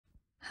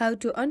How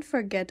to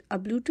unforget a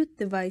Bluetooth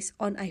device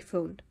on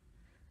iPhone.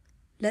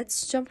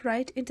 Let's jump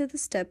right into the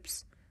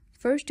steps.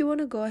 First, you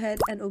want to go ahead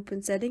and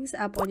open Settings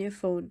app on your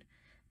phone.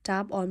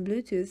 Tap on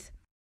Bluetooth.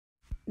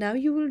 Now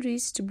you will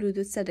reach the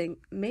Bluetooth setting.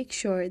 Make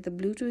sure the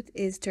Bluetooth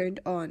is turned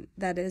on.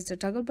 That is, the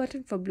toggle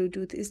button for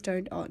Bluetooth is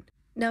turned on.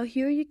 Now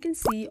here you can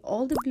see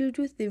all the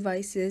Bluetooth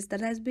devices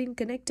that has been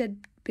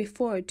connected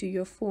before to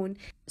your phone.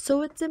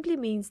 So it simply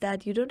means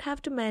that you don't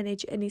have to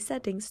manage any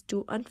settings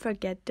to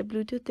unforget the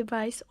Bluetooth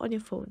device on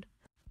your phone.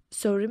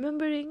 So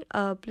remembering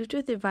a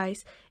Bluetooth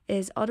device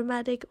is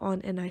automatic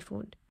on an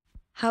iPhone.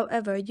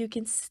 However, you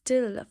can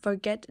still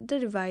forget the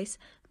device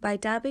by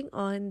tapping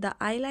on the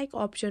I-like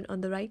option on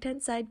the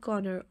right-hand side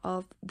corner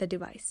of the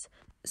device.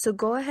 So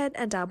go ahead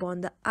and tap on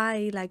the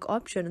I-like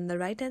option on the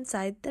right-hand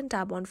side, then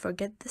tap on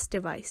Forget this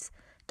device.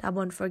 Tap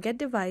on Forget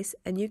device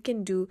and you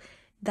can do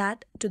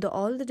that to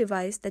all the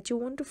device that you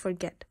want to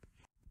forget.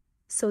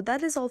 So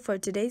that is all for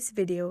today's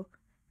video.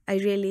 I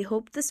really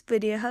hope this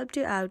video helped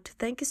you out.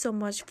 Thank you so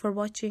much for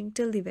watching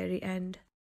till the very end.